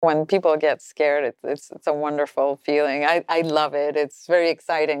When people get scared, it's a wonderful feeling. I love it. It's very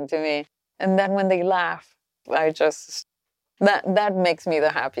exciting to me. And then when they laugh, that makes me the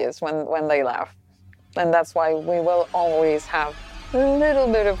happiest when they laugh. And that's why we will always have a little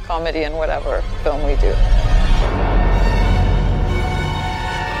bit of comedy in whatever film we do.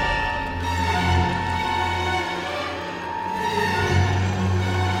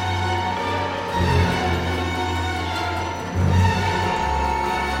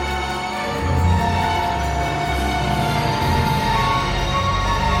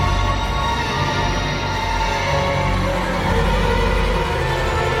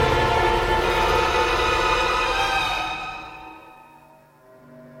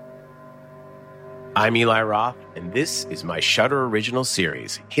 I'm Eli Roth, and this is my Shudder original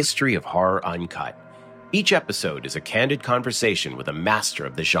series, History of Horror Uncut. Each episode is a candid conversation with a master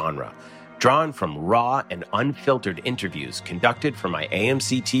of the genre, drawn from raw and unfiltered interviews conducted for my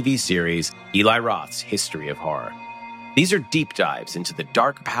AMC TV series, Eli Roth's History of Horror. These are deep dives into the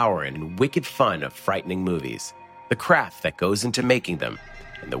dark power and wicked fun of frightening movies, the craft that goes into making them,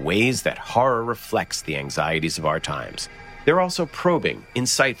 and the ways that horror reflects the anxieties of our times. They're also probing,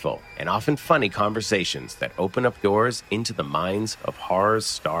 insightful, and often funny conversations that open up doors into the minds of horror's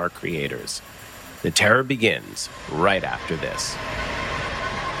star creators. The terror begins right after this.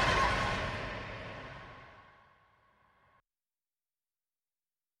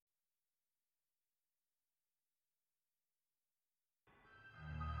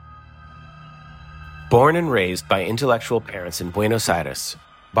 Born and raised by intellectual parents in Buenos Aires,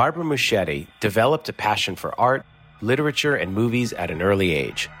 Barbara Muschietti developed a passion for art, literature, and movies at an early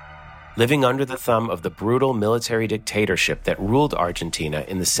age. Living under the thumb of the brutal military dictatorship that ruled Argentina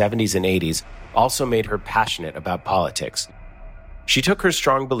in the 70s and 80s also made her passionate about politics. She took her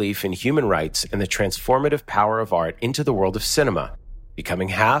strong belief in human rights and the transformative power of art into the world of cinema, becoming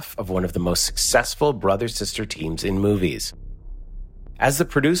half of one of the most successful brother-sister teams in movies. As the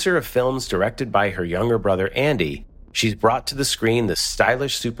producer of films directed by her younger brother Andy, she's brought to the screen the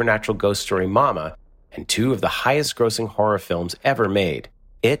stylish supernatural ghost story Mama and two of the highest-grossing horror films ever made,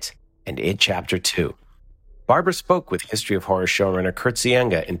 It and It Chapter 2. Barbara spoke with History of Horror showrunner Kurt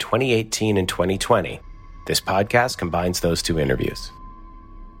Zienga in 2018 and 2020. This podcast combines those two interviews.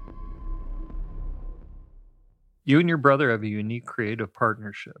 You and your brother have a unique creative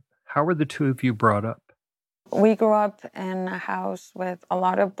partnership. How were the two of you brought up? We grew up in a house with a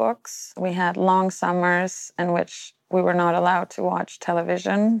lot of books. We had long summers in which we were not allowed to watch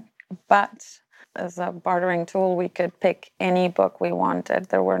television, but as a bartering tool, we could pick any book we wanted.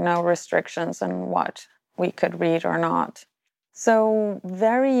 There were no restrictions on what we could read or not. So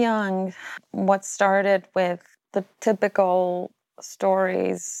very young, what started with the typical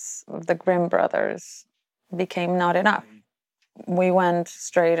stories of the Grimm brothers became not enough. We went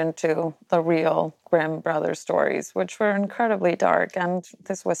straight into the real Grimm brothers stories, which were incredibly dark, and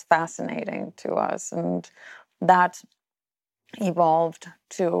this was fascinating to us. And that evolved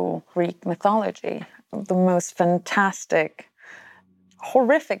to Greek mythology, the most fantastic,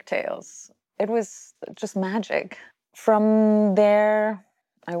 horrific tales. It was just magic. From there,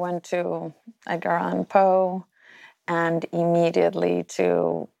 I went to Edgar Allan Poe and immediately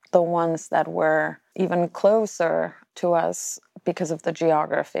to the ones that were even closer to us because of the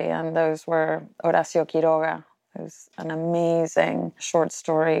geography, and those were Horacio Quiroga, who's an amazing short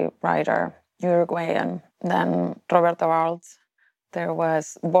story writer, Uruguayan. Then Roberto Arlt. There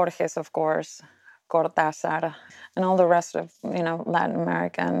was Borges, of course, Cortázar, and all the rest of, Latin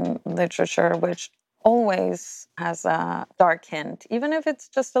American literature, which always has a dark hint. Even if it's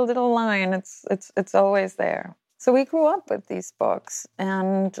just a little line, it's always there. So we grew up with these books,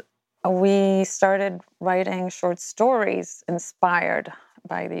 and we started writing short stories inspired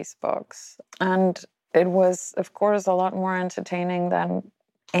by these books. And it was, of course, a lot more entertaining than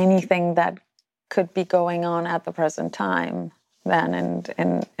anything that could be going on at the present time than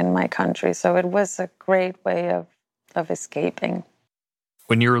in my country. So it was a great way of escaping.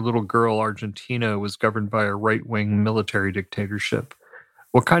 When you were a little girl, Argentina was governed by a right-wing military dictatorship.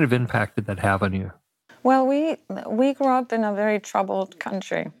 What kind of impact did that have on you? Well, we grew up in a very troubled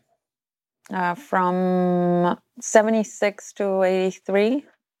country. From 76 to 83,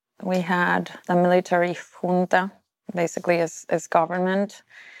 we had the military junta, basically as government.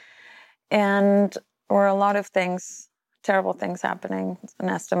 And there were a lot of things, terrible things happening. An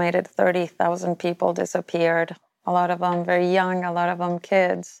estimated 30,000 people disappeared. A lot of them very young, a lot of them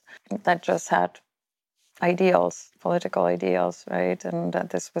kids that just had ideals, political ideals, right? And that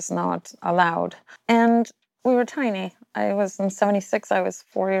this was not allowed. And we were tiny. In 76, I was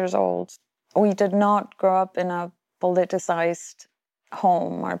 4 years old. We did not grow up in a politicized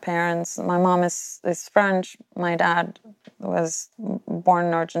home. Our parents, my mom is French. My dad was born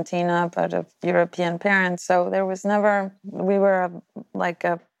in Argentina, but of European parents. So there was never, we were like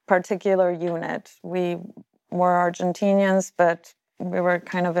a particular unit. We were Argentinians, but we were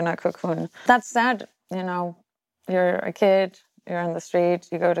kind of in a cocoon. That's sad, you know, you're a kid, you're in the street,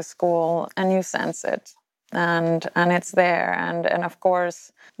 you go to school, and you sense it. And it's there. And of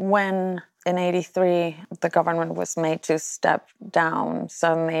course, when in 83, the government was made to step down,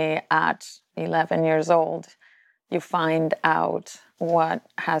 suddenly at 11 years old, you find out what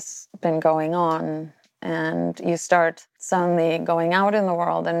has been going on. And you start suddenly going out in the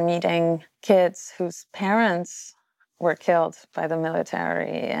world and meeting kids whose parents were killed by the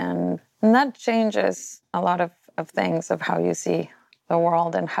military. And that changes a lot of things, of how you see the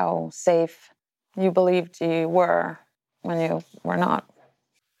world and how safe you believed you were when you were not.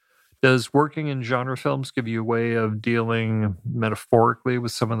 Does working in genre films give you a way of dealing metaphorically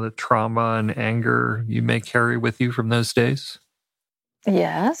with some of the trauma and anger you may carry with you from those days?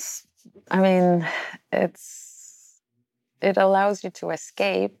 Yes. I mean, it allows you to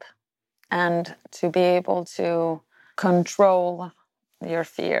escape and to be able to control your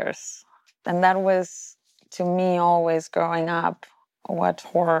fears. And that was, to me, always growing up, what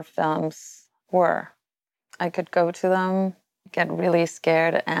horror films were. I could go to them, get really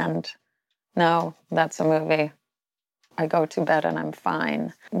scared, and no, that's a movie. I go to bed and I'm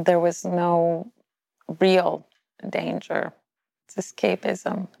fine. There was no real danger. It's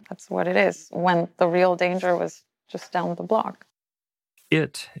escapism. That's what it is, when the real danger was just down the block.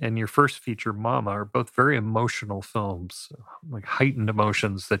 It and your first feature, Mama, are both very emotional films, like heightened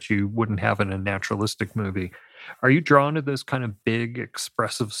emotions that you wouldn't have in a naturalistic movie. Are you drawn to those kind of big,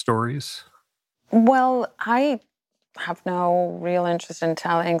 expressive stories? Well, I have no real interest in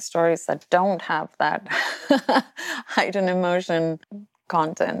telling stories that don't have that heightened emotion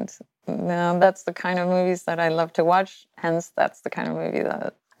content. No, that's the kind of movies that I love to watch. Hence, that's the kind of movie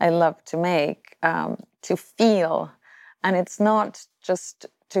that I love to make, to feel. And it's not just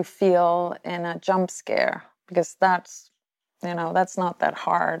to feel in a jump scare, because that's not that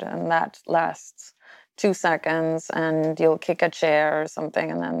hard, and that lasts 2 seconds and you'll kick a chair or something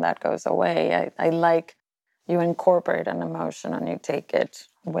and then that goes away. I like, you incorporate an emotion and you take it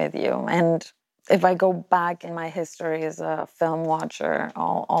with you. And if I go back in my history as a film watcher,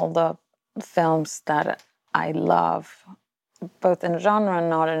 all the films that I love, both in genre and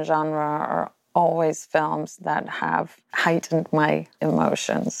not in genre, are always films that have heightened my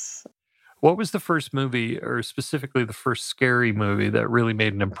emotions. What was the first movie, or specifically the first scary movie, that really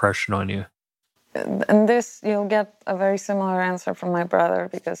made an impression on you? And this, you'll get a very similar answer from my brother,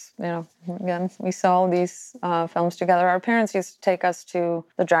 because, again, we saw all these films together. Our parents used to take us to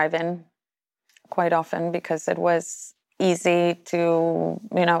the drive-in quite often because it was easy to,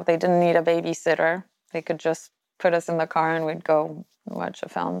 they didn't need a babysitter. They could just put us in the car and we'd go watch a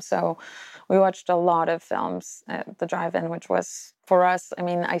film. So we watched a lot of films at the drive-in, which was, for us, I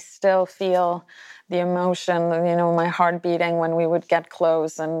mean, I still feel the emotion, my heart beating when we would get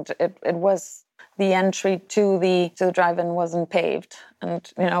close. And it was, the entry to the drive-in wasn't paved. And,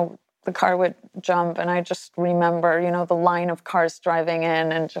 the car would jump. And I just remember, the line of cars driving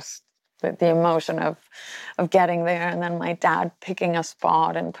in, and just the emotion of getting there. And then my dad picking a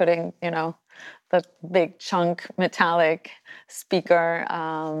spot and putting, the big chunk metallic speaker.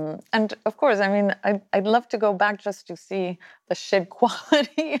 And of course, I mean, I'd love to go back just to see the shit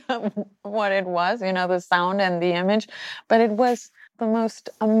quality of what it was, the sound and the image. But it was the most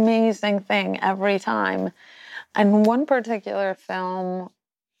amazing thing every time. And one particular film,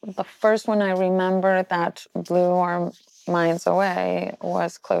 the first one I remember that blew our minds away,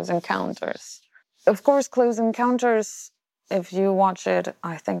 was Close Encounters. Of course, Close Encounters, if you watch it,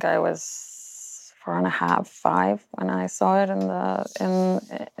 I think I was 4.5, 5 when I saw it at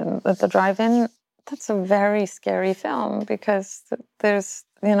the drive-in. That's a very scary film, because there's,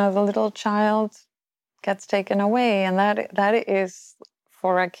 the little child gets taken away, and that is,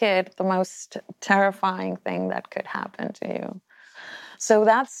 for a kid, the most terrifying thing that could happen to you. So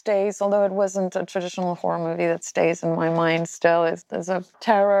that stays, although it wasn't a traditional horror movie, that stays in my mind still as a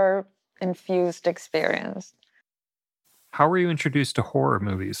terror-infused experience. How were you introduced to horror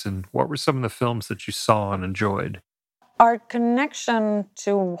movies, and what were some of the films that you saw and enjoyed? Our connection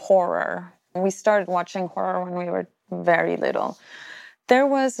to horror, we started watching horror when we were very little. There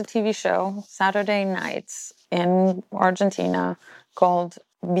was a TV show, Saturday nights, in Argentina called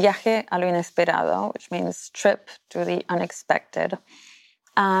Viaje a lo Inesperado, which means trip to the unexpected.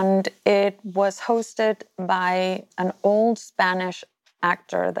 And it was hosted by an old Spanish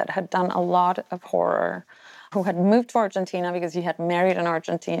actor that had done a lot of horror. who had moved to Argentina because he had married an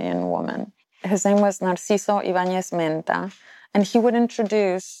Argentinian woman. His name was Narciso Ibáñez Menta, and he would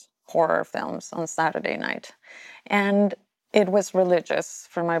introduce horror films on Saturday night. And it was religious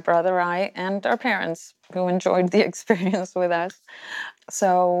for my brother, I, and our parents who enjoyed the experience with us.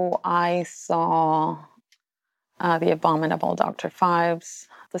 So I saw The Abominable Dr. Phibes.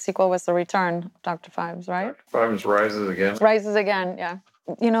 The sequel was The Return of Dr. Phibes, right? Dr. Phibes Rises Again. Rises Again, yeah.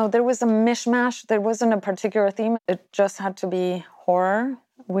 There was a mishmash. There wasn't a particular theme. It just had to be horror.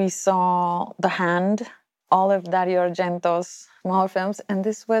 We saw The Hand, all of Dario Argento's smaller films, and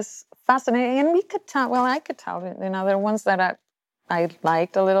this was fascinating. And we could tell, I could tell, there are ones that I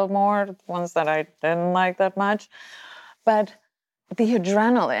liked a little more, ones that I didn't like that much. But the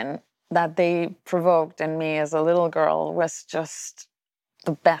adrenaline that they provoked in me as a little girl was just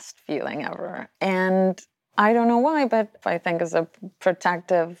the best feeling ever. And I don't know why, but I think as a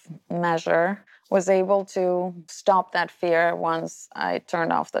protective measure, was able to stop that fear once I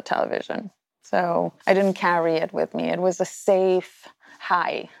turned off the television. So I didn't carry it with me. It was a safe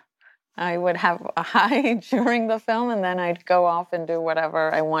high. I would have a high during the film, and then I'd go off and do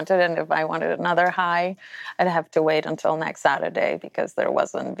whatever I wanted. And if I wanted another high, I'd have to wait until next Saturday because there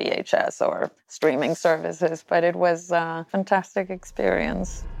wasn't VHS or streaming services. But it was a fantastic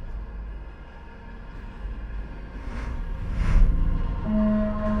experience.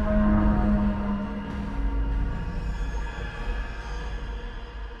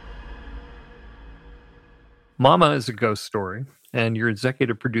 Mama is a ghost story, and your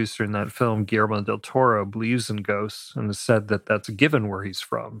executive producer in that film, Guillermo del Toro, believes in ghosts and has said that that's a given where he's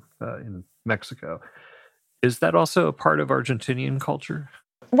from, in Mexico. Is that also a part of Argentinian culture?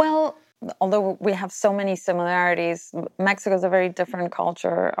 Well, although we have so many similarities, Mexico is a very different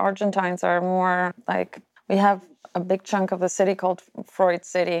culture. Argentines are more like, we have a big chunk of the city called Freud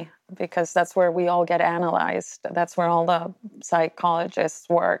City because that's where we all get analyzed. That's where all the psychologists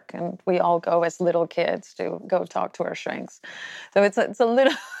work, and we all go as little kids to go talk to our shrinks. So it's a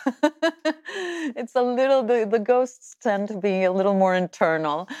little, the ghosts tend to be a little more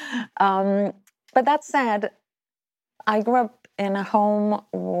internal. But that said, I grew up in a home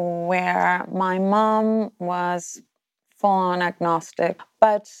where my mom was full-on agnostic,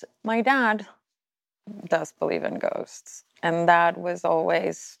 but my dad does believe in ghosts, and that was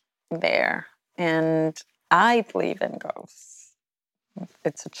always there. And I believe in ghosts.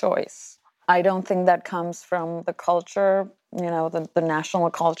 It's a choice. I don't think that comes from the culture, the national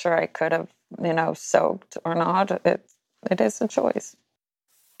culture I could have, soaked or not. It is a choice.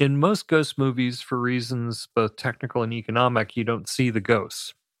 In most ghost movies, for reasons both technical and economic, you don't see the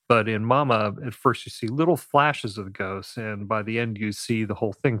ghosts. But in Mama, at first you see little flashes of the ghosts, and by the end you see the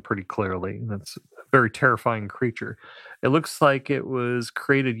whole thing pretty clearly. And it's a very terrifying creature. It looks like it was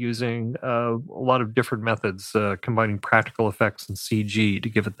created using a lot of different methods, combining practical effects and CG to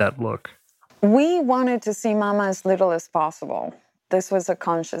give it that look. We wanted to see Mama as little as possible. This was a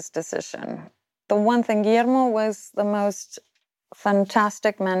conscious decision. The one thing, Guillermo was the most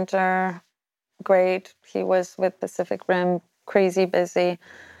fantastic mentor, great. He was with Pacific Rim, crazy busy.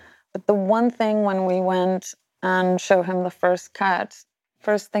 But the one thing when we went and showed him the first cut,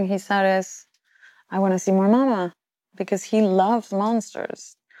 first thing he said is, I want to see more Mama, because he loves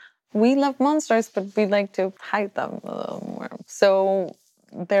monsters. We love monsters, but we like to hide them a little more. So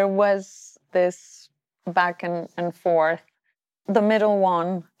there was this back and forth. The middle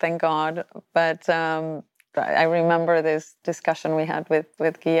one, thank God. But I remember this discussion we had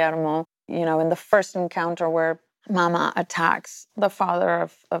with Guillermo, in the first encounter where Mama attacks the father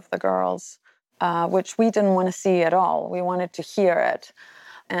of the girls, which we didn't want to see at all. We wanted to hear it.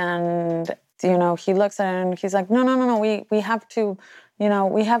 And, he looks at it and he's like, no, we have to,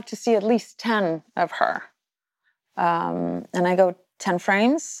 we have to see at least 10 of her. And I go, 10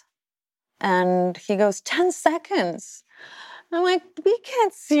 frames? And he goes, 10 seconds. I'm like, we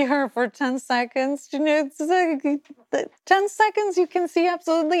can't see her for 10 seconds. It's like 10 seconds, you can see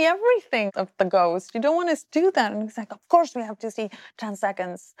absolutely everything of the ghost. You don't want to do that. And he's like, of course we have to see 10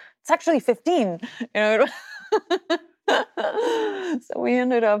 seconds. It's actually 15. So we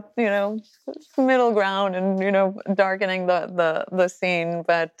ended up, middle ground and, darkening the scene.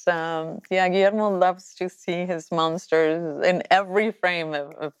 But Guillermo loves to see his monsters in every frame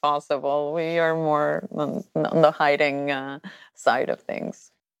if possible. We are more on the hiding side of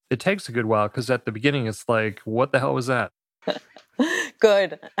things. It takes a good while because at the beginning it's like, what the hell was that?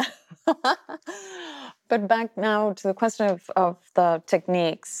 Good. But back now to the question of the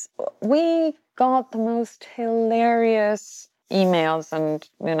techniques. We got the most hilarious emails and,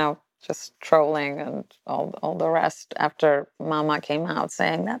 just trolling and all the rest after Mama came out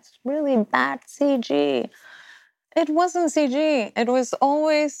saying, that's really bad CG. It wasn't CG. It was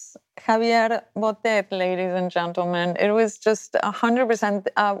always Javier Botet, ladies and gentlemen. It was just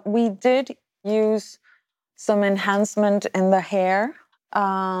 100%. We did use some enhancement in the hair.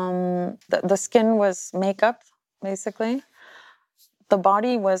 The skin was makeup, basically. The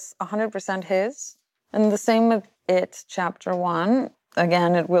body was 100% his. And the same with It, Chapter 1.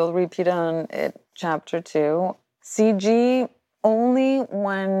 Again, it will repeat on It, Chapter 2. CG only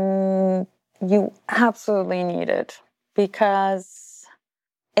when you absolutely need it. Because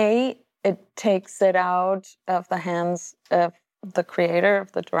A, it takes it out of the hands of the creator,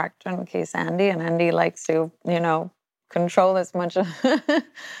 of the director, in the case Andy, and Andy likes to, control as much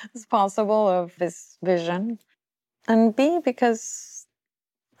as possible of his vision. And B, because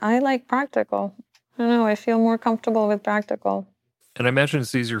I like practical. I don't know, I feel more comfortable with practical. And I imagine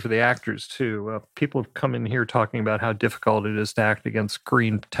it's easier for the actors, too. People have come in here talking about how difficult it is to act against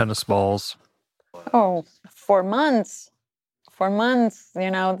green tennis balls. Oh, for months.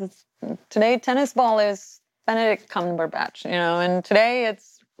 Today tennis ball is Benedict Cumberbatch, and today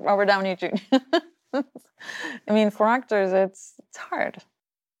it's Robert Downey Jr. I mean, for actors, it's hard.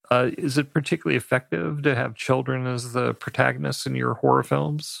 Is it particularly effective to have children as the protagonists in your horror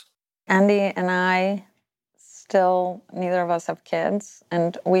films? Andy and I, still, neither of us have kids,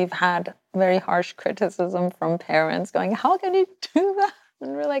 and we've had very harsh criticism from parents going, how can you do that?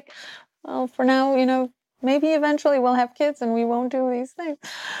 And we're like, well, for now, maybe eventually we'll have kids and we won't do these things.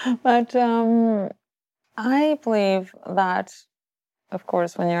 But I believe that, of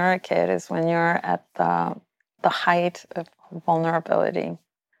course, when you're a kid is when you're at the height of vulnerability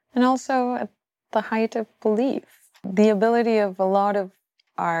and also at the height of belief. The ability of a lot of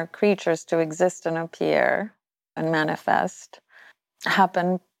our creatures to exist and appear and manifest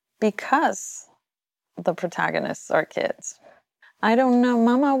happen because the protagonists are kids. I don't know,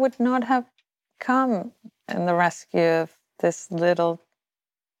 Mama would not have come in the rescue of this little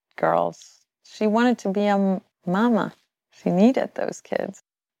girl. She wanted to be a mama. She needed those kids.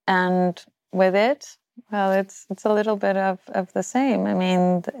 And with it, well, it's a little bit of the same. I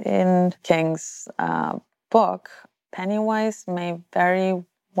mean, in King's book, Pennywise may very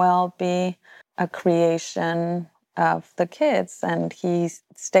well be a creation of the kids, and he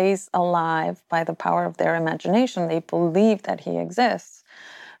stays alive by the power of their imagination. They believe that he exists.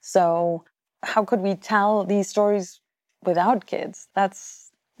 So how could we tell these stories without kids?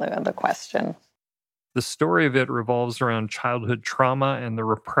 That's the question. The story of it revolves around childhood trauma and the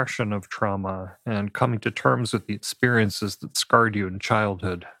repression of trauma and coming to terms with the experiences that scarred you in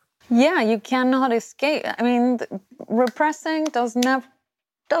childhood. Yeah, you cannot escape. I mean, repressing doesn't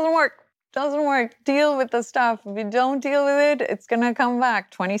work. Doesn't work. Deal with the stuff. If you don't deal with it, it's going to come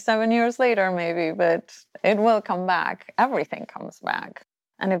back 27 years later, maybe, but it will come back. Everything comes back.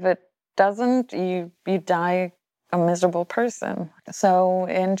 And if it doesn't, you die a miserable person. So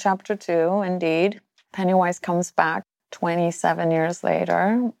in chapter 2, indeed, Pennywise comes back 27 years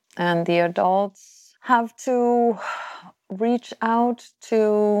later, and the adults have to reach out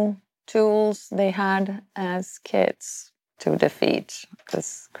to tools they had as kids to defeat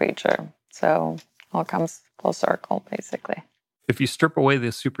this creature. So all comes full circle, basically. If you strip away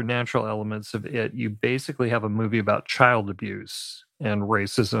the supernatural elements of it, you basically have a movie about child abuse and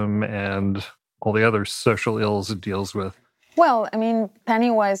racism and all the other social ills it deals with. Well, I mean,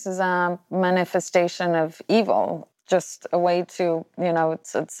 Pennywise is a manifestation of evil, just a way to,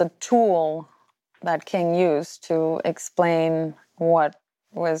 it's a tool that King used to explain what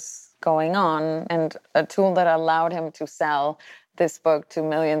was going on, and a tool that allowed him to sell this book to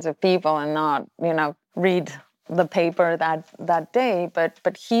millions of people and not, read the paper that day.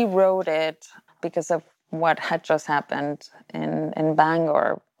 But he wrote it because of what had just happened in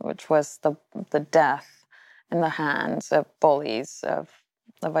Bangor, which was the death in the hands of bullies of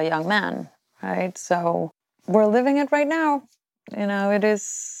a young man, right? So we're living it right now.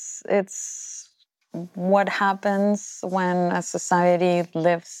 It's what happens when a society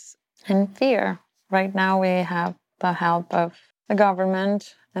lives in fear. Right now we have the help of the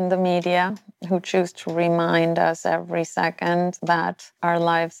government and the media who choose to remind us every second that our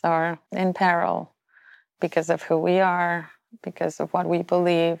lives are in peril because of who we are, because of what we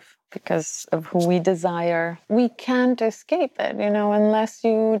believe, because of who we desire. We can't escape it, unless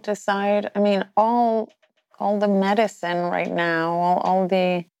you decide. I mean, all the medicine right now, all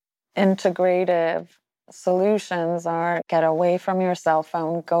the integrative solutions are get away from your cell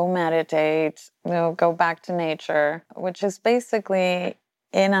phone, go meditate, go back to nature, which is basically,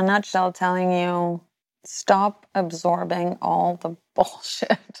 in a nutshell, telling you, stop absorbing all the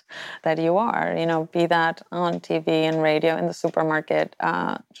bullshit that you are, be that on TV and radio, in the supermarket.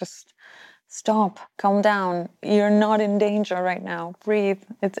 Just stop, calm down. You're not in danger right now. Breathe.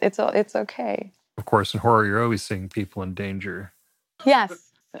 It's okay. Of course, in horror, you're always seeing people in danger.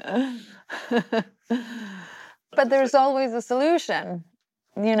 Yes. But there's always a solution,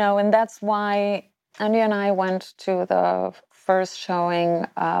 and that's why Andy and I went to the first showing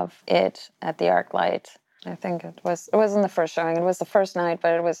of it at the ArcLight. I think it wasn't the first showing. It was the first night,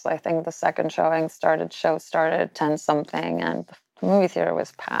 but it was, I think, the second showing. Show started at 10 something, and the movie theater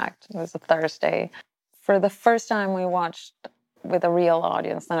was packed. It was a Thursday. For the first time, we watched with a real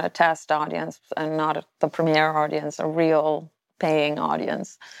audience, not a test audience, and not the premiere audience, a real paying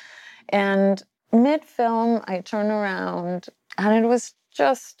audience. And mid-film, I turn around, and it was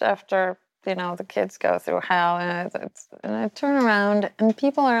just after, the kids go through hell, and I turn around, and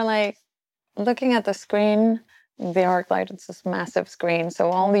people are like looking at the screen. The ArcLight, it's this massive screen, so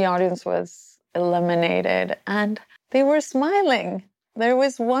all the audience was eliminated, and they were smiling. There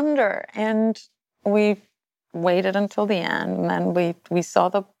was wonder, and we waited until the end, and then we saw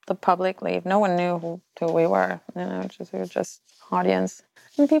the public leave. No one knew who we were, we were just audience.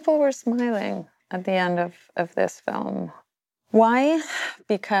 And people were smiling at the end of this film. Why?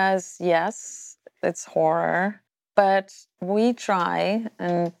 Because, yes, it's horror, but we try,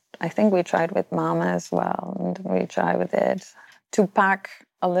 and I think we tried with Mama as well, and we try with it, to pack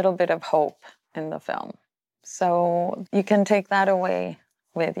a little bit of hope in the film. So you can take that away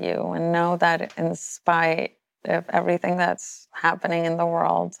with you and know that in spite of everything that's happening in the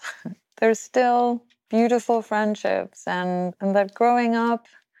world, there's still beautiful friendships, and that growing up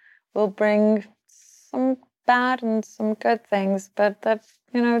will bring some bad and some good things, but that,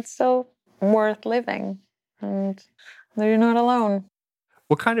 it's still worth living, and that you're not alone.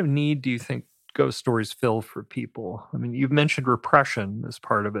 What kind of need do you think ghost stories fill for people? I mean, you've mentioned repression as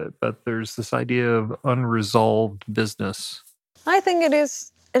part of it, but there's this idea of unresolved business. I think it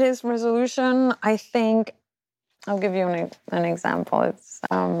is resolution. I think I'll give you an example. It's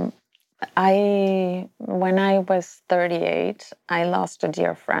when I was 38, I lost a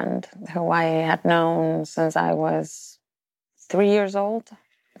dear friend who I had known since I was 3 years old,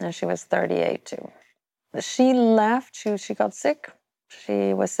 and she was 38 too. She left. She got sick.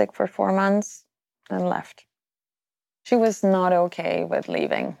 She was sick for 4 months and left. She was not okay with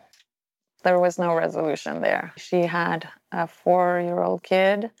leaving. There was no resolution there. She had a 4-year-old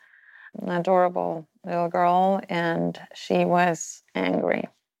kid, an adorable little girl, and she was angry.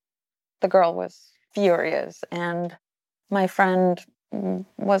 The girl was furious, and my friend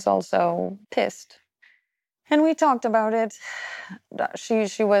was also pissed. And we talked about it.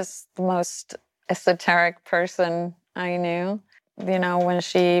 She was the most esoteric person I knew. When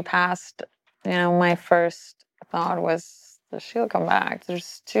she passed, my first thought was that she'll come back.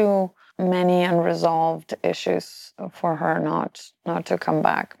 There's too many unresolved issues for her not to come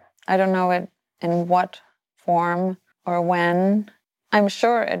back. I don't know in what form or when. I'm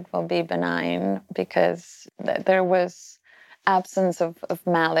sure it will be benign because there was absence of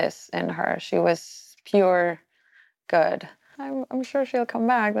malice in her. She was pure good. I'm sure she'll come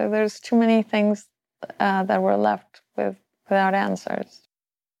back. There's too many things that were left without answers.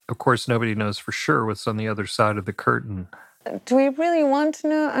 Of course, nobody knows for sure what's on the other side of the curtain. Do we really want to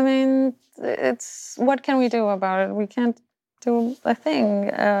know? I mean, what can we do about it? We can't do a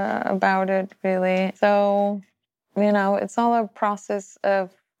thing about it, really. So, it's all a process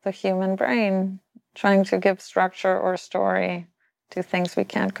of the human brain trying to give structure or story to things we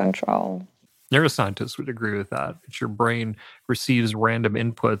can't control. Neuroscientists would agree with that. It's your brain receives random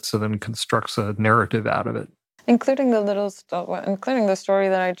inputs and then constructs a narrative out of it. Including the story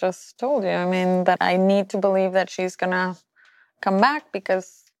that I just told you. I mean, that I need to believe that she's gonna come back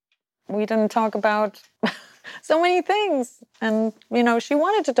because we didn't talk about so many things. And, she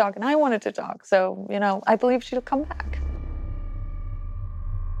wanted to talk and I wanted to talk. So, I believe she'll come back.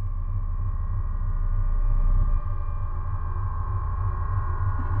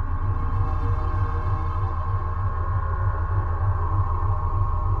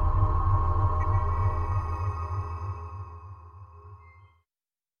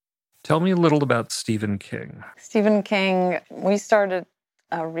 Tell me a little about Stephen King. Stephen King, we started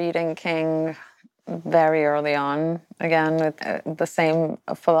reading King very early on. Again, with the same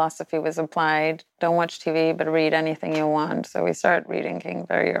philosophy was applied. Don't watch TV, but read anything you want. So we started reading King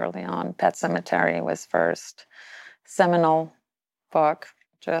very early on. Pet Sematary was first. Seminal book,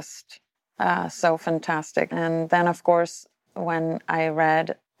 just so fantastic. And then, of course, when I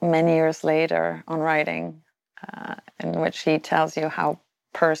read many years later on Writing, in which he tells you how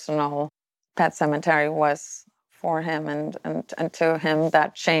personal Pet Sematary was for him, and to him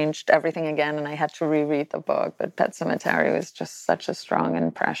that changed everything again, and I had to reread the book. But Pet Sematary was just such a strong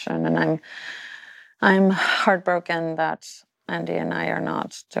impression, and I'm heartbroken that Andy and I are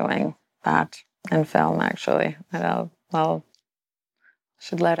not doing that in film, actually. I'll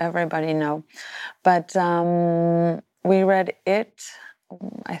should let everybody know. But we read it,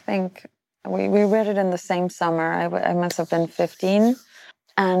 I think we read it in the same summer. I must have been 15.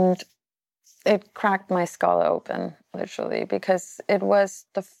 And it cracked my skull open, literally, because it was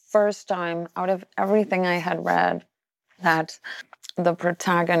the first time out of everything I had read that the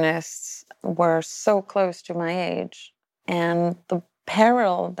protagonists were so close to my age. And the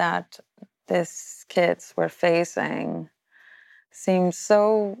peril that these kids were facing seemed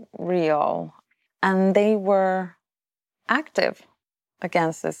so real. And they were active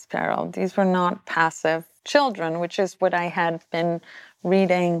against this peril. These were not passive children, which is what I had been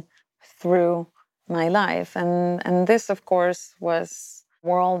reading through my life. And this, of course, was a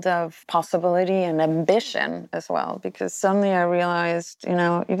world of possibility and ambition as well, because suddenly I realized,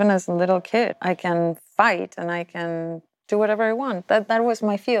 even as a little kid, I can fight and I can do whatever I want. That was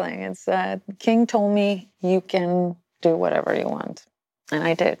my feeling. It's King told me, you can do whatever you want. And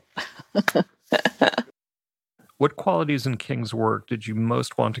I did. What qualities in King's work did you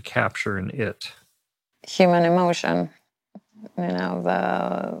most want to capture in it? Human emotion.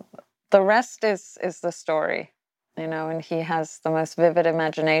 The rest is the story, and he has the most vivid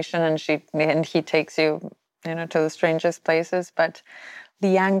imagination, and he takes you, to the strangest places. But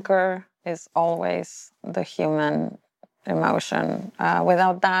the anchor is always the human emotion.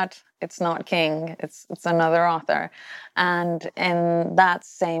 Without that, it's not King. It's another author. And in that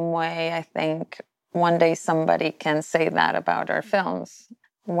same way, I think one day somebody can say that about our films.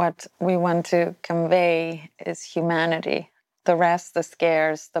 What we want to convey is humanity. The rest, the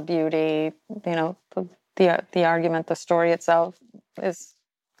scares, the beauty, the argument, the story itself is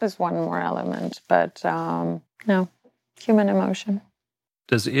one more element. But no, human emotion.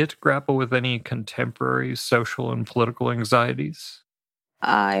 Does it grapple with any contemporary social and political anxieties?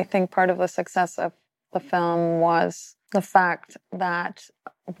 I think part of the success of the film was the fact that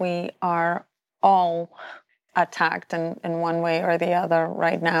we are all attacked in one way or the other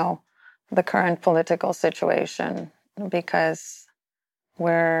right now, the current political situation, because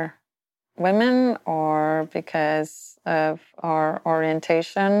we're women, or because of our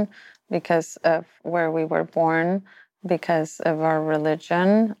orientation, because of where we were born, because of our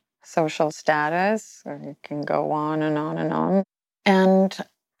religion, social status, or you can go on and on and on. And,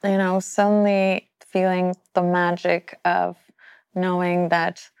 suddenly feeling the magic of knowing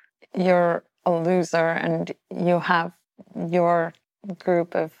that you're a loser and you have your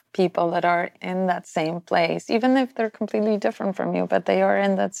group of people that are in that same place, even if they're completely different from you, but they are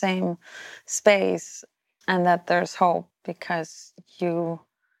in that same space, and that there's hope because you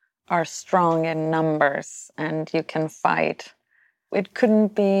are strong in numbers and you can fight. It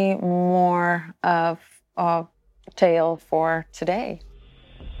couldn't be more of a tale for today.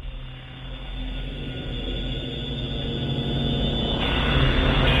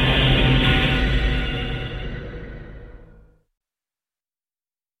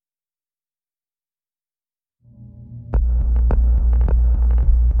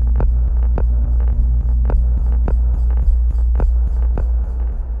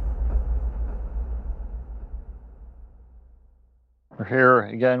 We're here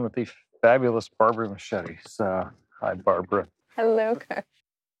again with the fabulous Barbara Muschietti. Hi, Barbara. Hello.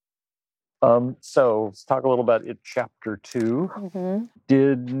 So let's talk a little about it, Chapter 2. Mm-hmm.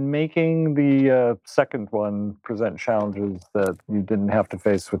 Did making the second one present challenges that you didn't have to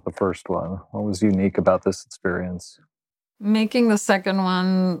face with the first one? What was unique about this experience? Making the second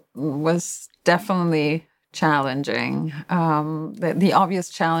one was definitely challenging. The obvious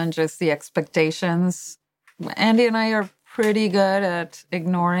challenge is the expectations. Andy and I are pretty good at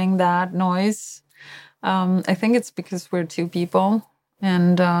ignoring that noise. I think it's because we're two people,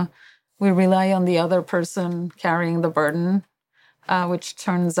 and we rely on the other person carrying the burden, which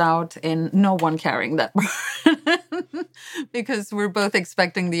turns out in no one carrying that burden because we're both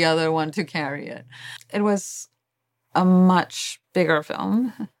expecting the other one to carry it. It was a much bigger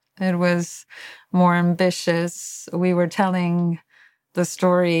film. It was more ambitious. We were telling the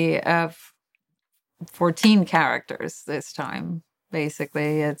story of 14 characters this time.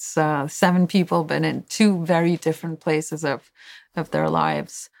 Basically, it's 7 people, but in 2 very different places of their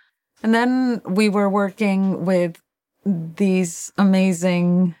lives. And then we were working with these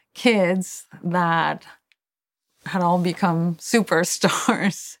amazing kids that had all become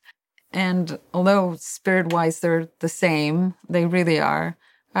superstars. And although spirit-wise they're the same, they really are.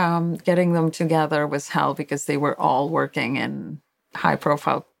 Getting them together was hell because they were all working in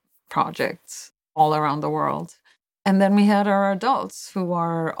high-profile projects all around the world. And then we had our adults who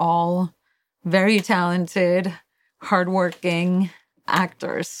are all very talented, hardworking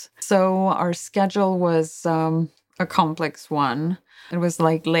actors. So our schedule was a complex one. It was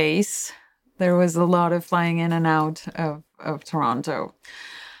like lace. There was a lot of flying in and out of Toronto.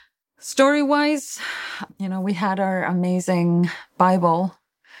 Story-wise, we had our amazing Bible,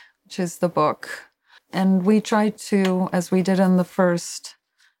 which is the book. And we tried to, as we did in the first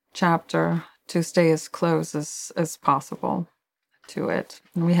chapter, to stay as close as possible to it.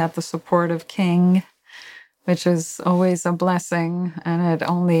 And we had the support of King, which is always a blessing, and it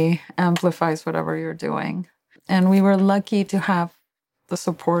only amplifies whatever you're doing. And we were lucky to have the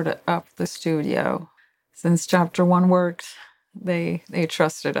support of the studio. Since chapter 1 worked, they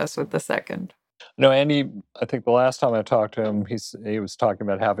trusted us with the second. No, Andy, I think the last time I talked to him, he was talking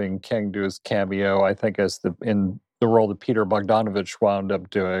about having King do his cameo, I think, in the role that Peter Bogdanovich wound up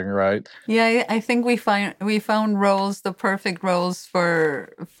doing, right? Yeah, I think we found roles, the perfect roles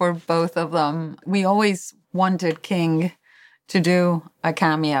for both of them. We always wanted King to do a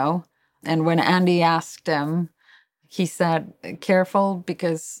cameo. And when Andy asked him, he said, "Careful,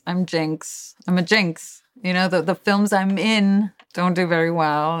 because I'm Jinx. I'm a Jinx. The films I'm in don't do very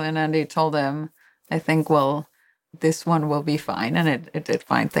well." And Andy told him, "I think, well, this one will be fine." And it did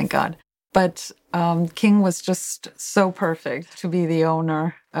fine, thank God. But King was just so perfect to be the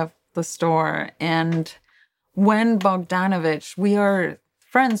owner of the store. And when Bogdanovich, we are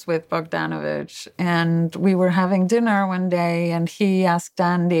friends with Bogdanovich, and we were having dinner one day, and he asked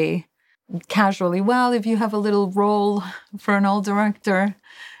Andy casually, "Well, if you have a little role for an old director,"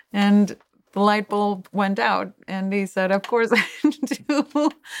 and the light bulb went out, and he said, "Of course I do."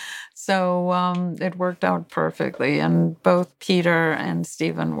 So it worked out perfectly, and both Peter and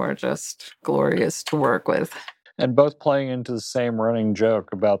Stephen were just glorious to work with. And both playing into the same running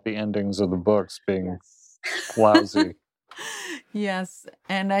joke about the endings of the books being lousy. Yes,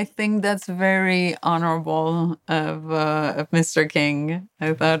 and I think that's very honorable of Mr. King.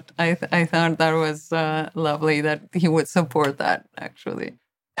 I thought that was lovely that he would support that, actually.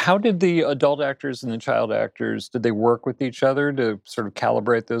 How did the adult actors and the child actors, did they work with each other to sort of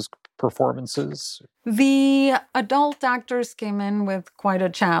calibrate those performances? The adult actors came in with quite a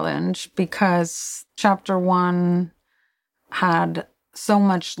challenge because chapter 1 had so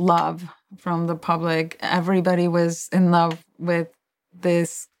much love from the public. Everybody was in love with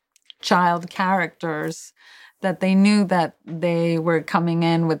these child characters that they knew that they were coming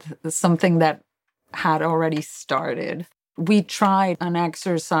in with something that had already started. We tried an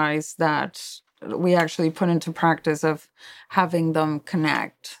exercise that we actually put into practice of having them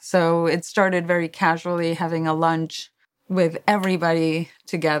connect. So it started very casually, having a lunch with everybody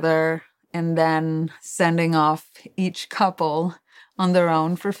together, and then sending off each couple on their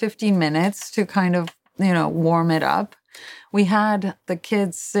own for 15 minutes to kind of, warm it up. We had the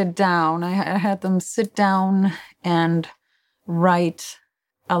kids sit down. I had them sit down and write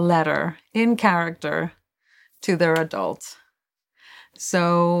a letter in character to their adults.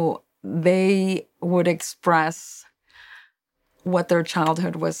 So they would express what their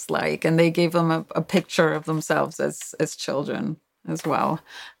childhood was like, and they gave them a picture of themselves as children as well.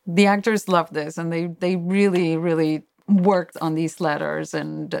 The actors loved this, and they really, really worked on these letters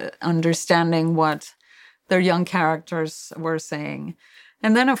and understanding what their young characters were saying.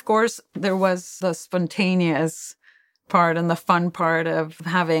 And then, of course, there was the spontaneous part and the fun part of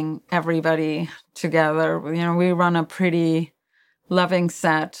having everybody together. We run a pretty loving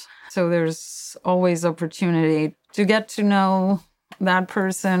set, so there's always opportunity to get to know that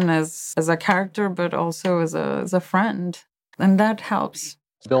person as a character, but also as a friend. And that helps.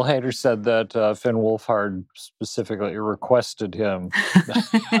 Bill Hader said that Finn Wolfhard specifically requested him.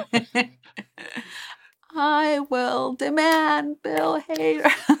 I will demand Bill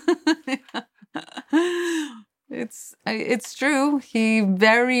Hader. It's true. He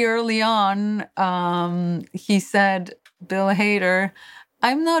very early on, he said, Bill Hader,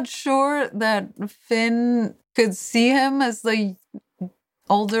 "I'm not sure that Finn could see him as the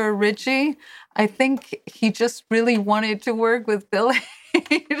older Richie. I think he just really wanted to work with Bill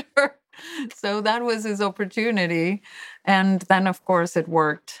Hader." So that was his opportunity. And then, of course, it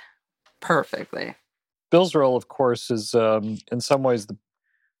worked perfectly. Bill's role, of course, is in some ways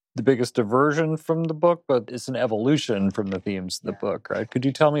the biggest diversion from the book, but it's an evolution from the themes of the book, right? Could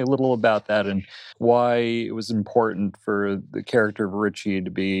you tell me a little about that and why it was important for the character of Richie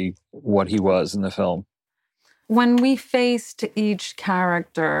to be what he was in the film? When we faced each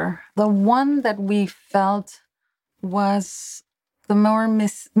character, the one that we felt was the more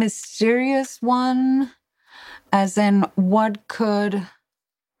mysterious one, as in what could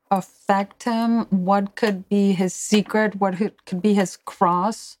affect him, what could be his secret, what could be his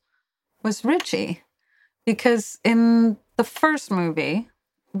cross, was Richie. Because in the first movie,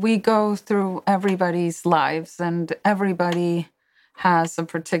 we go through everybody's lives and everybody has a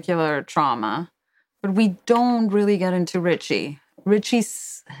particular trauma, but we don't really get into Richie.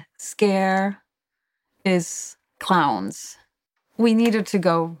 Richie's scare is clowns. We needed to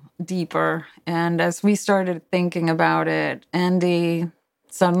go deeper. And as we started thinking about it, Andy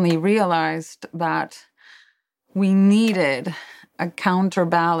suddenly realized that we needed a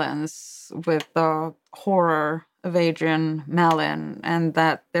counterbalance with the horror of Adrian Mellon, and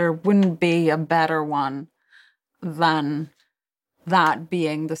that there wouldn't be a better one than that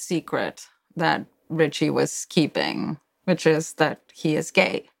being the secret that Richie was keeping, which is that he is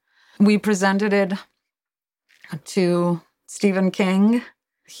gay. We presented it to Stephen King.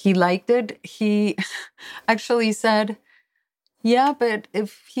 He liked it. He actually said, yeah, but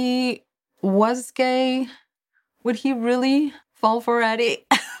if he was gay, would he really fall for Eddie?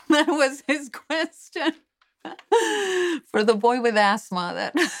 That was his question. For the boy with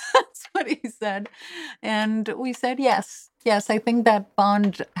asthma, that's what he said. And we said, yes, I think that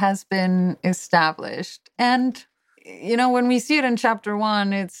bond has been established. And, when we see it in chapter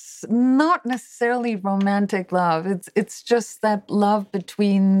 1, it's not necessarily romantic love. It's just that love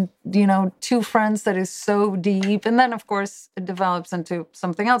between, two friends that is so deep. And then, of course, it develops into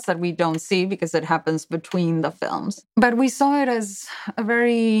something else that we don't see because it happens between the films. But we saw it as a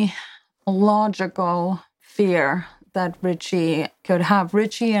very logical fear that Richie could have.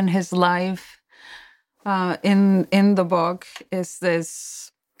 Richie in his life in the book is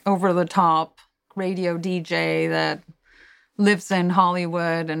this over-the-top radio DJ that lives in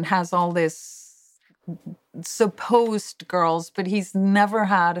Hollywood and has all this supposed girls, but he's never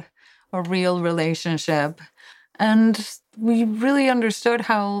had a real relationship. And we really understood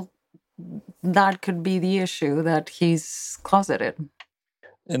how that could be the issue, that he's closeted.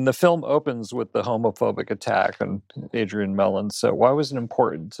 And the film opens with the homophobic attack on Adrian Mellon. So why was it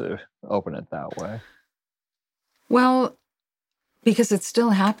important to open it that way? Well, because it's still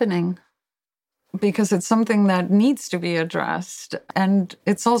happening. Because it's something that needs to be addressed. And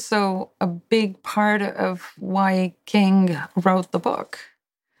it's also a big part of why King wrote the book.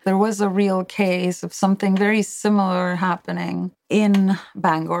 There was a real case of something very similar happening in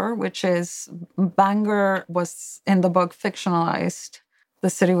Bangor, Bangor was in the book fictionalized. The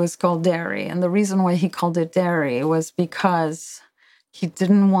city was called Derry. And the reason why he called it Derry was because he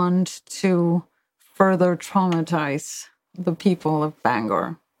didn't want to further traumatize the people of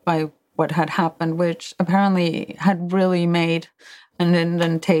Bangor by what had happened, which apparently had really made an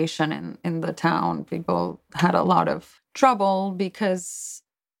indentation in the town. People had a lot of trouble because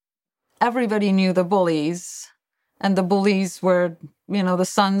everybody knew the bullies, and the bullies were, the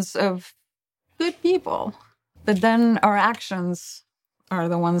sons of good people. But then our actions are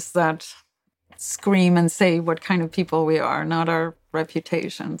the ones that scream and say what kind of people we are, not our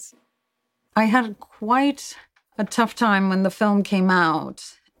reputations. I had quite a tough time when the film came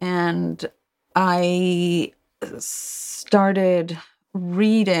out, and I started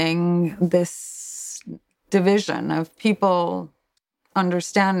reading this division of people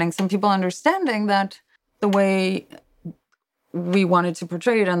understanding, some people understanding that the way we wanted to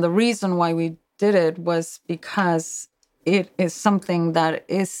portray it and the reason why we did it was because it is something that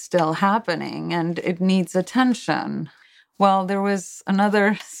is still happening and it needs attention. Well, there was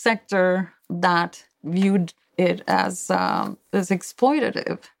another sector that viewed it as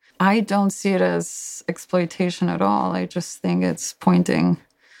exploitative. I don't see it as exploitation at all. I just think it's pointing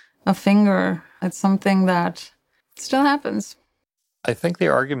a finger at something that still happens. I think the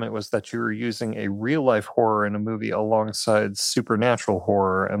argument was that you were using a real-life horror in a movie alongside supernatural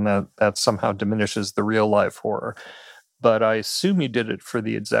horror, and that somehow diminishes the real-life horror. But I assume you did it for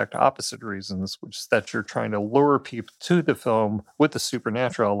the exact opposite reasons, which is that you're trying to lure people to the film with the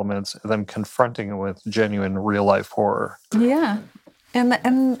supernatural elements and then confronting it with genuine real-life horror. Yeah.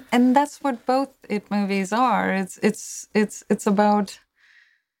 And that's what both It movies are. It's about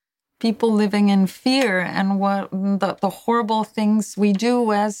people living in fear and what the horrible things we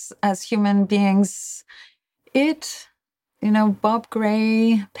do as human beings. Bob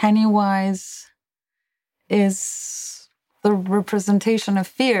Gray, Pennywise, is the representation of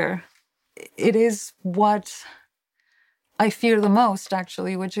fear. It is what I fear the most,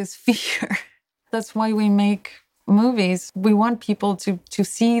 actually, which is fear. That's why we make movies. We want people to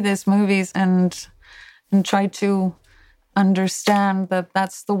see these movies and try to understand that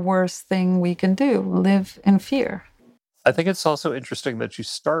that's the worst thing we can do, live in fear. I think it's also interesting that you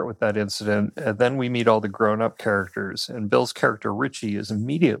start with that incident, and then we meet all the grown-up characters, and Bill's character, Richie, is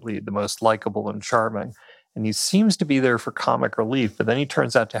immediately the most likable and charming. And he seems to be there for comic relief, but then he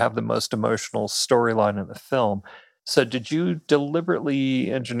turns out to have the most emotional storyline in the film. So did you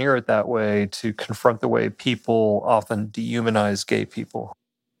deliberately engineer it that way to confront the way people often dehumanize gay people?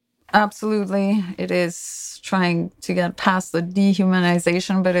 Absolutely. It is trying to get past the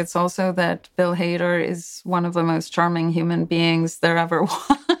dehumanization, but it's also that Bill Hader is one of the most charming human beings there ever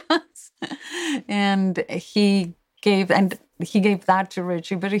was. and he gave that to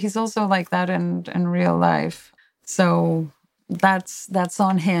Richie, but he's also like that in real life. So that's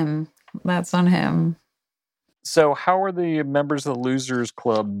on him. That's on him. So how are the members of the Losers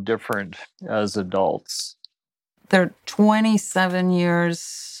Club different as adults? They're 27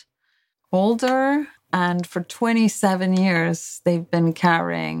 years older, and for 27 years, they've been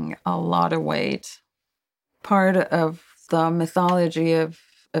carrying a lot of weight. Part of the mythology of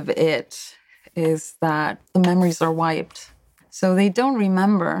it is that the memories are wiped. So they don't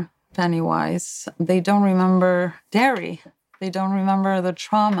remember Pennywise. They don't remember Derry. They don't remember the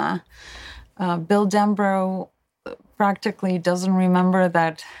trauma. Bill Denbrough practically doesn't remember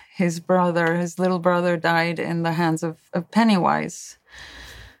that his little brother, died in the hands of Pennywise.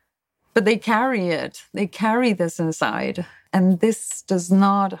 But they carry it. They carry this inside. And this does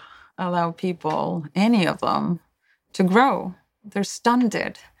not allow people, any of them, to grow. They're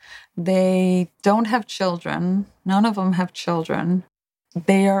stunted. They don't have children. None of them have children.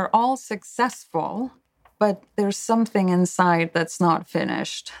 They are all successful, but there's something inside that's not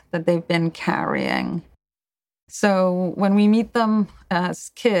finished, that they've been carrying. So when we meet them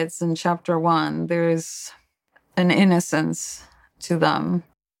as kids in chapter 1, there's an innocence to them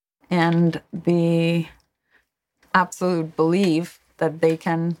and the absolute belief that they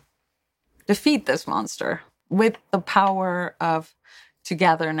can defeat this monster with the power of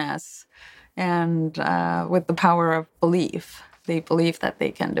togetherness and with the power of belief. They believe that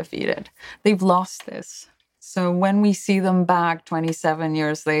they can defeat it. They've lost this. So when we see them back 27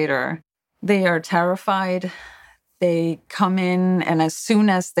 years later, they are terrified. They come in, and as soon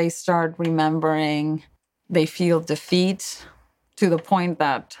as they start remembering, they feel defeat to the point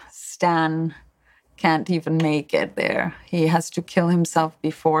that Stan can't even make it there. He has to kill himself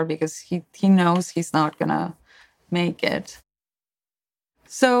before because he knows he's not going to make it.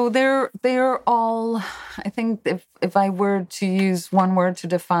 So they're all, I think if I were to use one word to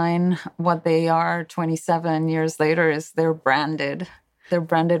define what they are 27 years later, is they're branded. They're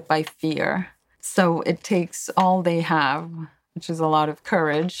branded by fear. So it takes all they have, which is a lot of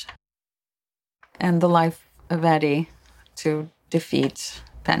courage, and the life of Eddie to defeat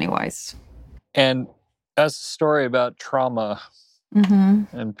Pennywise. And as a story about trauma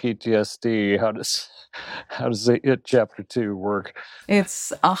and PTSD, how does it chapter 2 work?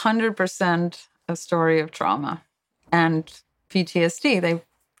 It's 100% a story of trauma and PTSD. They've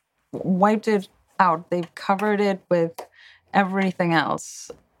wiped it out. They've covered it with everything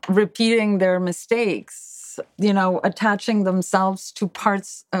else, repeating their mistakes, attaching themselves to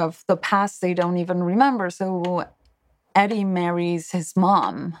parts of the past they don't even remember. So Eddie marries his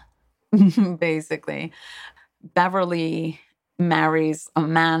mom, basically. Beverly marries a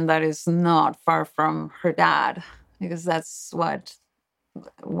man that is not far from her dad, because that's what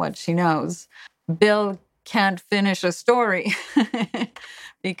she knows. Bill can't finish a story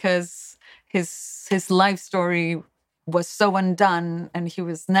because his life story was so undone, and he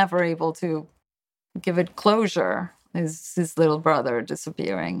was never able to give it closure. His little brother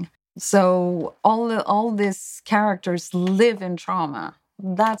disappearing. So all these characters live in trauma.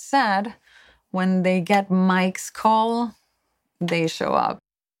 That said, when they get Mike's call, they show up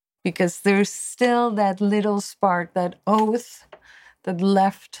because there's still that little spark, that oath that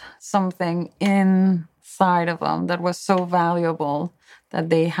left something inside of them that was so valuable that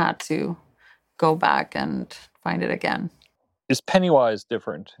they had to go back and find it again. Is Pennywise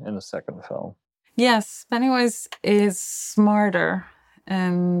different in the second film? Yes, Pennywise is smarter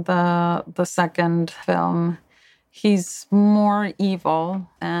in the second film. He's more evil,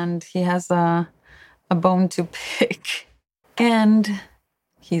 and he has a bone to pick. And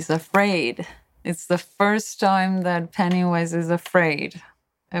he's afraid. It's the first time that Pennywise is afraid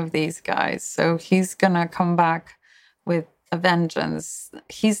of these guys. So he's going to come back with a vengeance.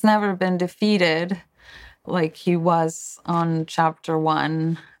 He's never been defeated like he was on chapter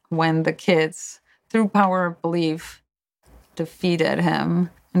 1 when the kids, through power of belief, defeated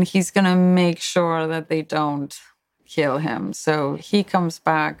him. And he's going to make sure that they don't kill him. So he comes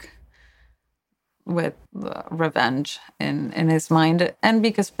back with revenge in his mind. And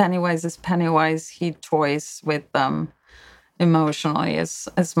because Pennywise is Pennywise, he toys with them emotionally as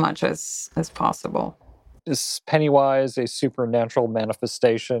much as possible. Is Pennywise a supernatural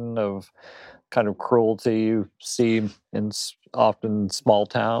manifestation of kind of cruelty you see in often small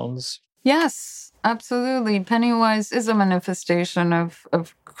towns? Yes, absolutely. Pennywise is a manifestation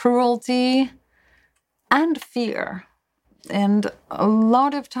of cruelty and fear. And a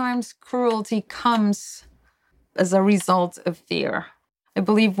lot of times cruelty comes as a result of fear. I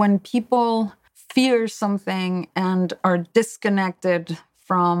believe when people fear something and are disconnected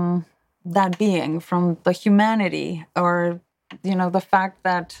from that being, from the humanity, or, the fact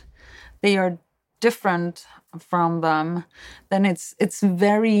that they are different from them, then it's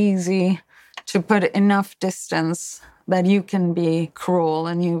very easy to put enough distance that you can be cruel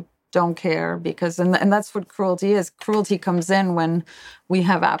and you don't care, because and that's what cruelty is. Cruelty comes in when we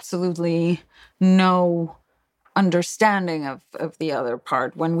have absolutely no understanding of the other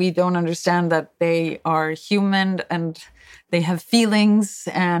part, when we don't understand that they are human and they have feelings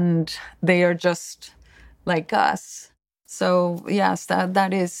and they are just like us. So yes,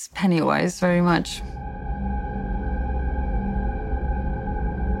 that is Pennywise very much.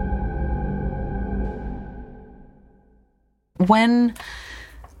 When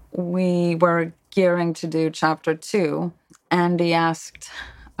we were gearing to do chapter 2, Andy asked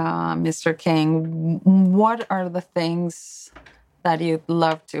Mr. King, what are the things that you'd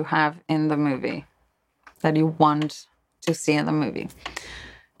love to have in the movie, that you want to see in the movie?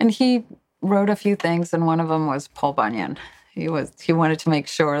 And he wrote a few things, and one of them was Paul Bunyan. He wanted to make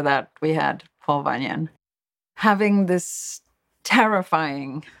sure that we had Paul Bunyan. Having this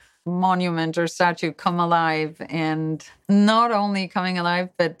terrifying monument or statue come alive, and not only coming alive,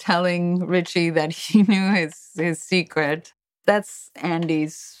 but telling Richie that he knew his secret. That's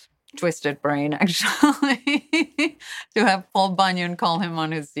Andy's twisted brain, actually, to have Paul Bunyan call him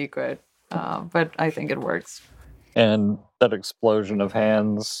on his secret. But I think it works. And that explosion of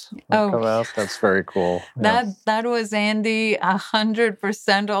hands that come out, that's very cool. Yeah. That was Andy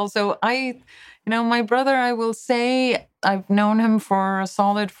 100%. Also, my brother, I will say, I've known him for a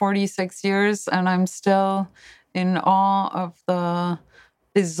solid 46 years, and I'm still in awe of the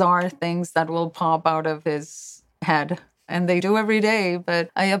bizarre things that will pop out of his head. And they do every day, but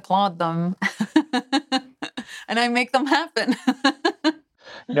I applaud them. And I make them happen.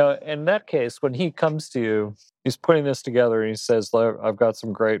 In that case, when he comes to you, he's putting this together and he says, I've got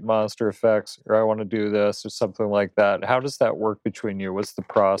some great monster effects, or I want to do this, or something like that. How does that work between you? What's the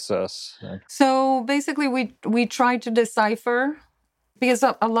process? So basically, we try to decipher, because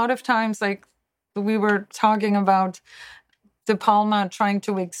a lot of times, like we were talking about De Palma trying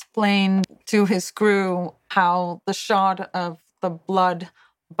to explain to his crew how the shot of the blood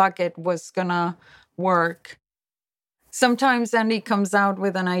bucket was gonna work. Sometimes Andy comes out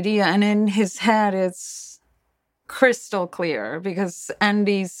with an idea, and in his head it's crystal clear, because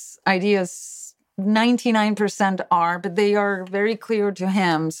Andy's ideas 99% are, but they are very clear to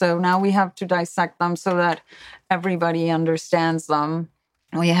him. So now we have to dissect them so that everybody understands them.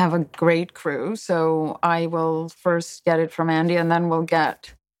 We have a great crew, so I will first get it from Andy, and then we'll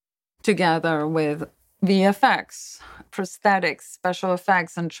get together with VFX, prosthetics, special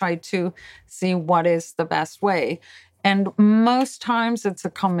effects, and try to see what is the best way. And most times it's a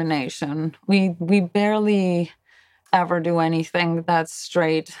combination. We barely ever do anything that's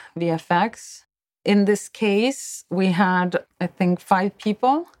straight VFX. In this case, we had, I think, 5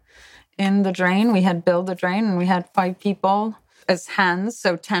 people in the drain. We had built the drain, and we had 5 people as hands,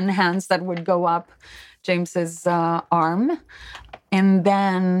 so 10 hands that would go up James's arm. And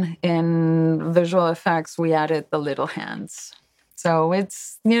then in visual effects, we added the little hands. So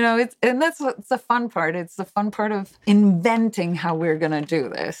it's the fun part. It's the fun part of inventing how we're going to do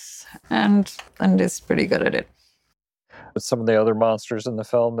this. And it's pretty good at it. With some of the other monsters in the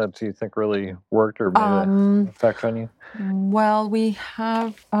film that you think really worked or made an effect on you? Well, we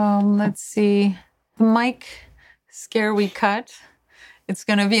have, let's see, the Mike scare we cut. It's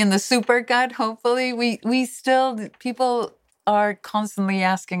going to be in the super cut, hopefully. We still, people are constantly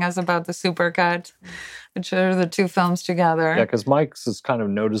asking us about the super cut, which are the 2 films together. Yeah, because Mike's is kind of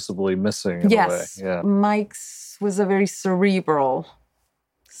noticeably missing in a way. Yeah. Mike's was a very cerebral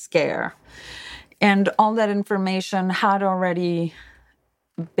scare. And all that information had already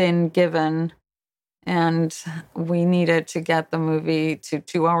been given, and we needed to get the movie to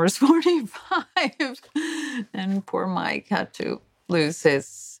 2 hours 45. And poor Mike had to lose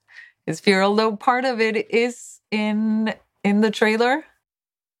his fear, although part of it is in the trailer,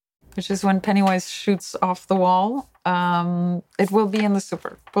 which is when Pennywise shoots off the wall. It will be in the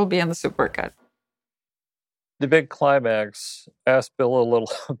super cut. the big climax, ask Bill a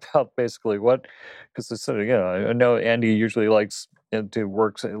little about basically what, because I said, I know Andy usually likes to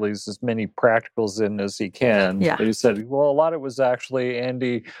work at least as many practicals in as he can. Yeah. But he said, well, a lot of it was actually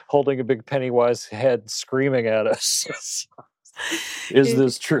Andy holding a big Pennywise head screaming at us. Is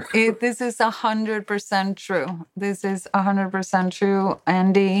this true? This is 100% true. This is 100% true,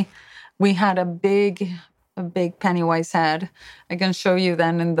 Andy. We had a big Pennywise head. I can show you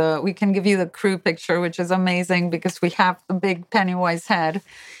then we can give you the crew picture, which is amazing because we have the big Pennywise head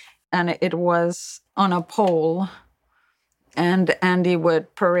and it was on a pole and Andy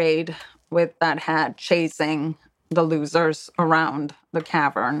would parade with that head chasing the losers around the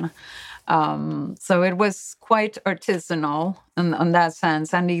cavern. So it was quite artisanal in that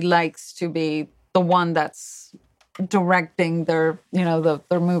sense. And he likes to be the one that's directing their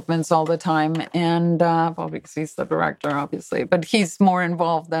movements all the time. And because he's the director, obviously, but he's more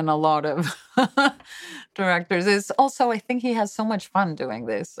involved than a lot of directors. Is also, I think he has so much fun doing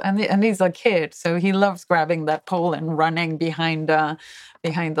this. And he's a kid, so he loves grabbing that pole and running behind the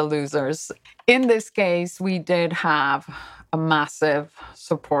losers. In this case, we did have a massive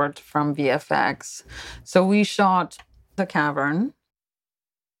support from VFX. So we shot the cavern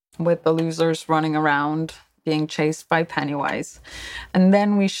with the losers running around, being chased by Pennywise. And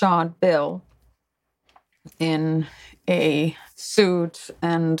then we shot Bill in a suit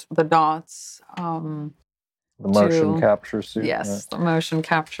and the dots. The motion capture suit. Yes, the motion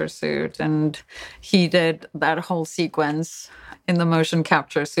capture suit. And he did that whole sequence in the motion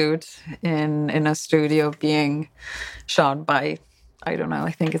capture suit in a studio being shot by, I don't know,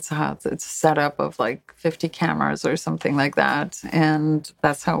 I think it's a setup of like 50 cameras or something like that. And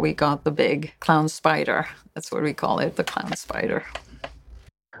that's how we got the big clown spider. That's what we call it, the clown spider.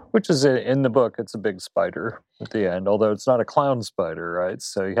 Which is in the book, it's a big spider at the end, although it's not a clown spider, right?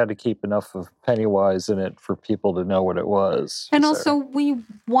 So you had to keep enough of Pennywise in it for people to know what it was. And also we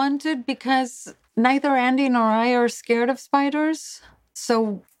wanted, because neither Andy nor I are scared of spiders.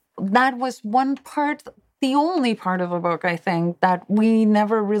 So that was one part, the only part of the book, I think, that we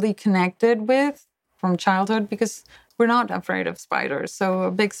never really connected with from childhood because we're not afraid of spiders. So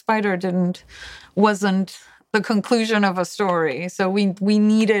a big spider wasn't the conclusion of a story. So we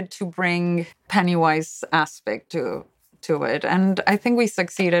needed to bring Pennywise aspect to it. And I think we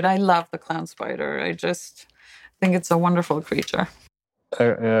succeeded. I love the clown spider. I just think it's a wonderful creature. I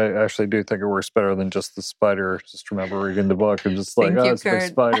actually do think it works better than just the spider. Just remember reading the book and just like, it's a big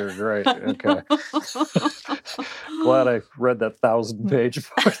spider. Great. Okay. Glad I read that 1,000-page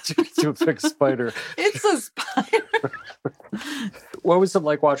book to a big spider. It's a spider. What was it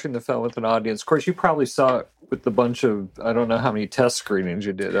like watching the film with an audience? Of course, you probably saw it with a bunch of, I don't know how many test screenings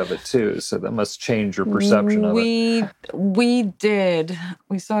you did of it too. So that must change your perception of it. We did.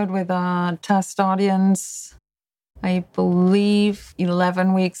 We saw it with a test audience, I believe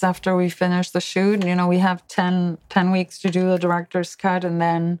 11 weeks after we finished the shoot. We have 10 weeks to do the director's cut. And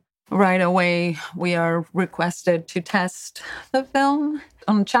then right away, we are requested to test the film.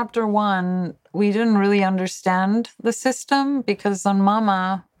 On chapter 1, we didn't really understand the system because on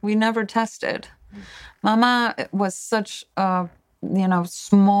Mama, we never tested. Mama was such a,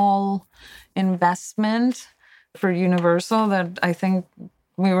 small investment for Universal that I think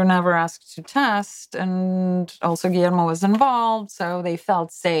we were never asked to test. And also Guillermo was involved, so they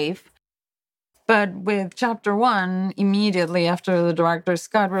felt safe. But with chapter 1, immediately after the director's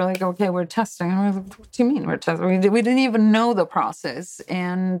cut, we're like, okay, we're testing. And we're like, what do you mean we're testing? We didn't even know the process.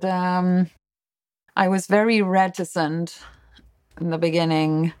 And I was very reticent in the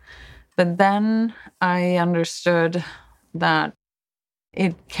beginning. But then I understood that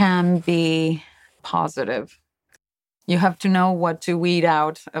it can be positive. You have to know what to weed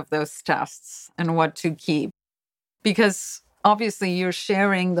out of those tests and what to keep. Because obviously you're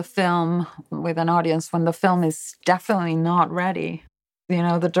sharing the film with an audience when the film is definitely not ready.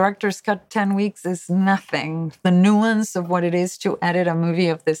 The director's cut 10 weeks is nothing. The nuance of what it is to edit a movie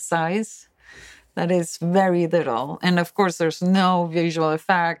of this size, that is very little. And of course, there's no visual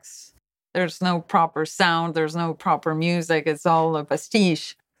effects. There's no proper sound. There's no proper music. It's all a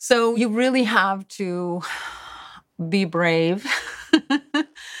pastiche. So you really have to be brave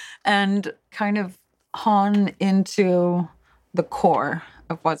and kind of hone into the core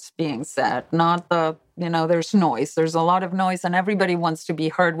of what's being said, not there's noise. There's a lot of noise and everybody wants to be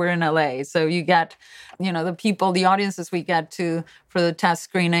heard. We're in LA. So you get, the audiences we get to for the test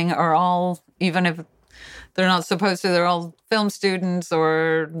screening are all, even if they're not supposed to, they're all film students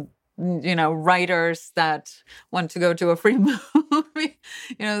or, writers that want to go to a free movie.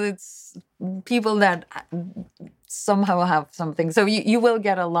 It's people that somehow have something. So you will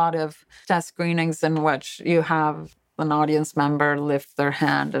get a lot of test screenings in which you have an audience member lift their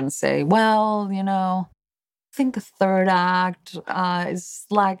hand and say, well, I think the third act is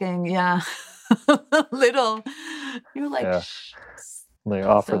lagging. Yeah. Little. You're like, Yeah. They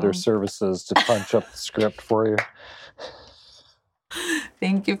offer their services to punch up the script for you.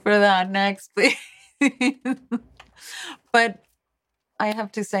 Thank you for that. Next, please. But I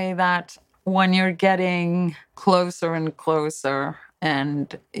have to say that when you're getting closer and closer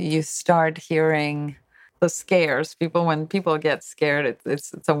and you start hearing the scares, when people get scared,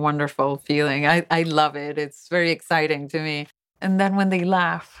 it's a wonderful feeling. I love it. It's very exciting to me. And then when they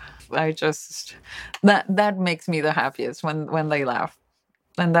laugh, that makes me the happiest when they laugh.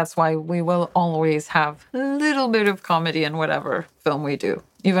 And that's why we will always have a little bit of comedy in whatever film we do,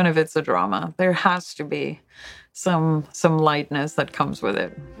 even if it's a drama. There has to be some lightness that comes with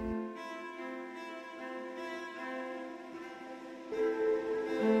it.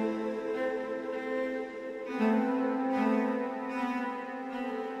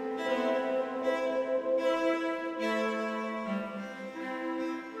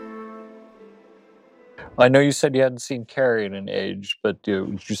 I know you said you hadn't seen Carrie in an age, but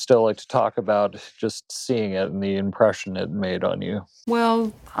would you still like to talk about just seeing it and the impression it made on you?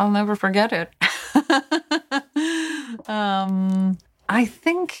 Well, I'll never forget it. I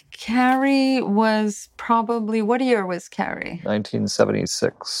think Carrie was probably, what year was Carrie?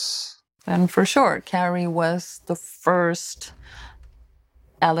 1976. Then for sure, Carrie was the first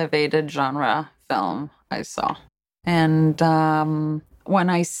elevated genre film I saw. And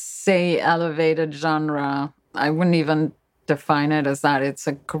when I say elevated genre, I wouldn't even define it as that. It's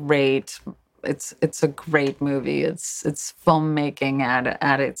a great movie. It's filmmaking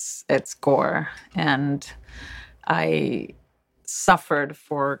at its core. And I suffered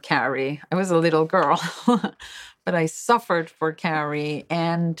for Carrie. I was a little girl, but I suffered for Carrie.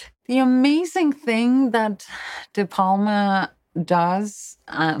 And the amazing thing that De Palma does,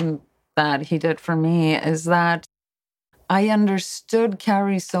 that he did for me, is that I understood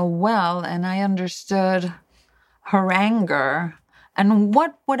Carrie so well, and I understood her anger. And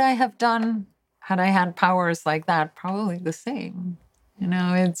what would I have done had I had powers like that? Probably the same.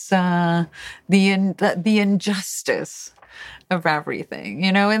 It's the injustice of everything.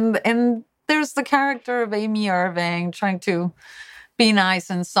 And there's the character of Amy Irving trying to be nice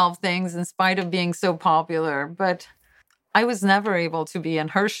and solve things in spite of being so popular. But I was never able to be in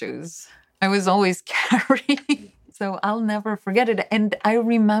her shoes. I was always Carrie. So I'll never forget it. And I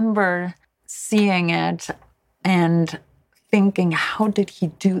remember seeing it and thinking, how did he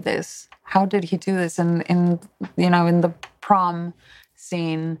do this? How did he do this? And in the prom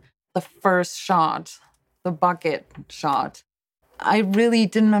scene, the first shot, the bucket shot, I really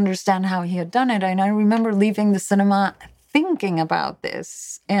didn't understand how he had done it. And I remember leaving the cinema thinking about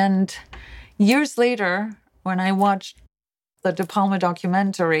this. And years later, when I watched the De Palma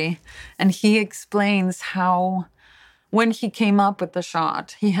documentary, and he explains how when he came up with the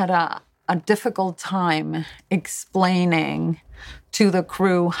shot, he had a difficult time explaining to the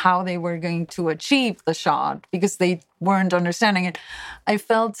crew how they were going to achieve the shot because they weren't understanding it. I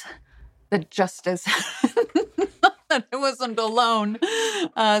felt that justice, that I wasn't alone.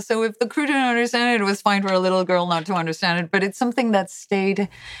 So if the crew didn't understand it, it was fine for a little girl not to understand it. But it's something that stayed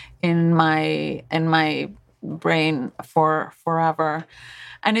in my brain for forever.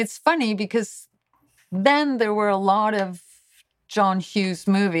 And it's funny because then there were a lot of John Hughes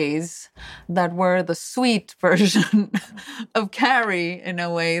movies that were the sweet version of Carrie in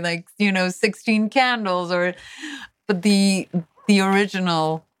a way, like, 16 Candles, but the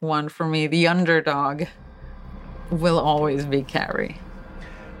original one for me, the underdog, will always be Carrie.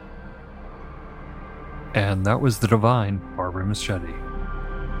 And that was the divine Barbara Muschietti.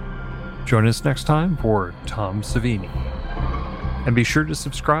 Join us next time for Tom Savini. And be sure to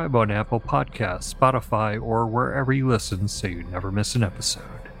subscribe on Apple Podcasts, Spotify, or wherever you listen so you never miss an episode.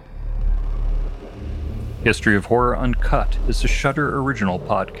 History of Horror Uncut is a Shudder original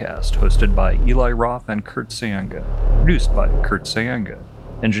podcast hosted by Eli Roth and Kurt Sayanga, produced by Kurt Sayanga,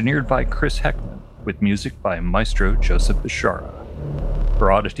 engineered by Chris Heckman, with music by Maestro Joseph Bishara.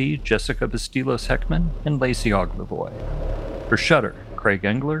 For Oddity, Jessica Bastilos Heckman and Lacey Oglavoy. For Shudder, Craig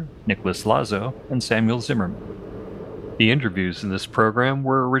Engler, Nicholas Lazo, and Samuel Zimmerman. The interviews in this program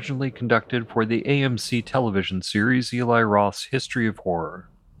were originally conducted for the AMC television series Eli Roth's History of Horror.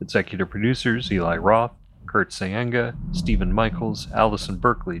 Executive producers Eli Roth, Kurt Sayanga, Stephen Michaels, Allison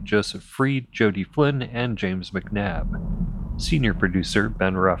Berkeley, Joseph Freed, Jody Flynn, and James McNabb. Senior producer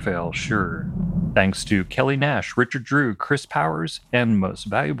Ben Raphael Schur. Thanks to Kelly Nash, Richard Drew, Chris Powers, and most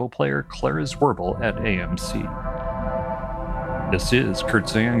valuable player Clara Zwerbel at AMC. This is Kurt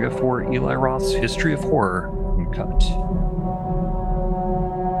Zanga for Eli Roth's History of Horror Uncut.